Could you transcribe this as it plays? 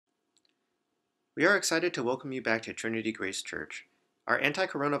We are excited to welcome you back to Trinity Grace Church. Our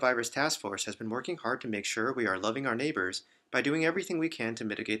anti-coronavirus task force has been working hard to make sure we are loving our neighbors by doing everything we can to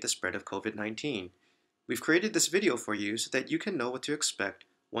mitigate the spread of COVID-19. We've created this video for you so that you can know what to expect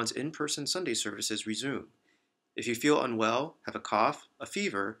once in-person Sunday services resume. If you feel unwell, have a cough, a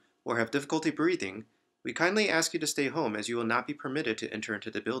fever, or have difficulty breathing, we kindly ask you to stay home as you will not be permitted to enter into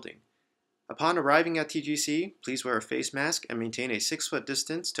the building. Upon arriving at TGC, please wear a face mask and maintain a 6-foot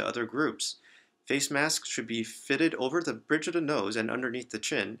distance to other groups. Face masks should be fitted over the bridge of the nose and underneath the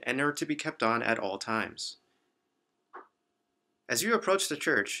chin and are to be kept on at all times. As you approach the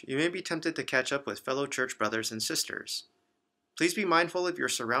church, you may be tempted to catch up with fellow church brothers and sisters. Please be mindful of your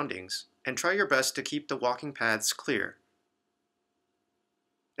surroundings and try your best to keep the walking paths clear.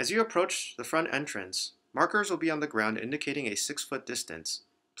 As you approach the front entrance, markers will be on the ground indicating a 6-foot distance.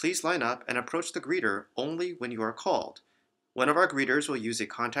 Please line up and approach the greeter only when you are called. One of our greeters will use a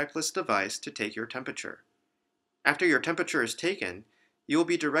contactless device to take your temperature. After your temperature is taken, you will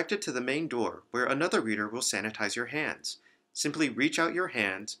be directed to the main door where another greeter will sanitize your hands. Simply reach out your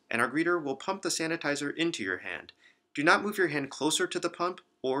hands and our greeter will pump the sanitizer into your hand. Do not move your hand closer to the pump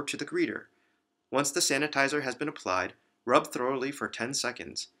or to the greeter. Once the sanitizer has been applied, rub thoroughly for 10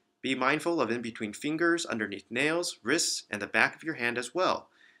 seconds. Be mindful of in between fingers, underneath nails, wrists, and the back of your hand as well.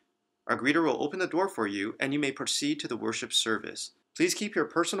 Our greeter will open the door for you and you may proceed to the worship service. Please keep your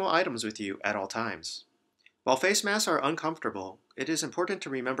personal items with you at all times. While face masks are uncomfortable, it is important to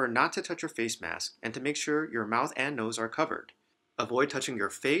remember not to touch your face mask and to make sure your mouth and nose are covered. Avoid touching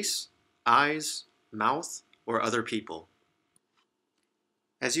your face, eyes, mouth, or other people.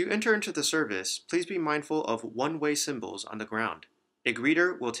 As you enter into the service, please be mindful of one-way symbols on the ground. A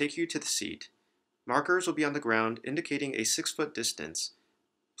greeter will take you to the seat. Markers will be on the ground indicating a 6-foot distance.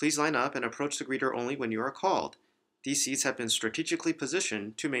 Please line up and approach the greeter only when you are called. These seats have been strategically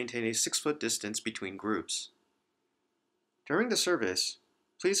positioned to maintain a 6-foot distance between groups. During the service,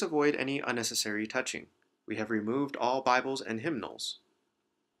 please avoid any unnecessary touching. We have removed all Bibles and hymnals.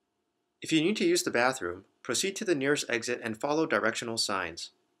 If you need to use the bathroom, proceed to the nearest exit and follow directional signs.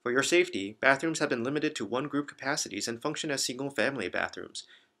 For your safety, bathrooms have been limited to 1-group capacities and function as single-family bathrooms.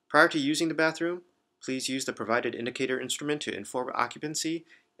 Prior to using the bathroom, please use the provided indicator instrument to inform occupancy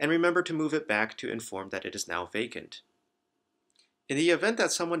and remember to move it back to inform that it is now vacant. In the event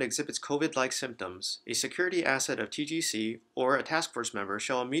that someone exhibits COVID-like symptoms, a security asset of TGC or a task force member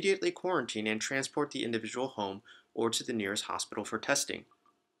shall immediately quarantine and transport the individual home or to the nearest hospital for testing.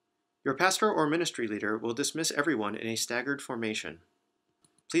 Your pastor or ministry leader will dismiss everyone in a staggered formation.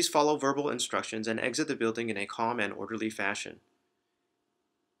 Please follow verbal instructions and exit the building in a calm and orderly fashion.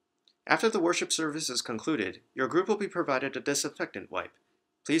 After the worship service is concluded, your group will be provided a disinfectant wipe.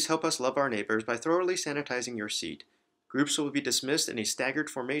 Please help us love our neighbors by thoroughly sanitizing your seat. Groups will be dismissed in a staggered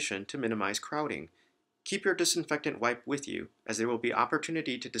formation to minimize crowding. Keep your disinfectant wipe with you, as there will be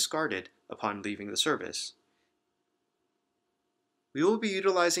opportunity to discard it upon leaving the service. We will be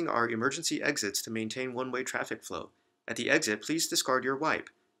utilizing our emergency exits to maintain one-way traffic flow. At the exit, please discard your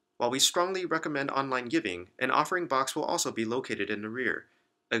wipe. While we strongly recommend online giving, an offering box will also be located in the rear.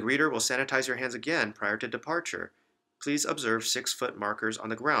 A greeter will sanitize your hands again prior to departure. Please observe 6-foot markers on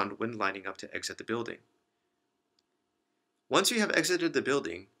the ground when lining up to exit the building. Once you have exited the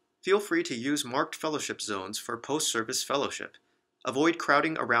building, feel free to use marked fellowship zones for post-service fellowship. Avoid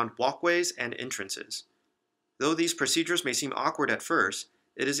crowding around walkways and entrances. Though these procedures may seem awkward at first,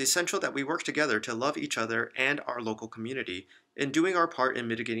 it is essential that we work together to love each other and our local community in doing our part in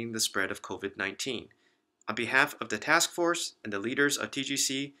mitigating the spread of COVID-19. On behalf of the task force and the leaders of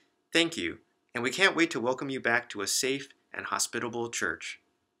TGC, thank you, and we can't wait to welcome you back to a safe and hospitable church.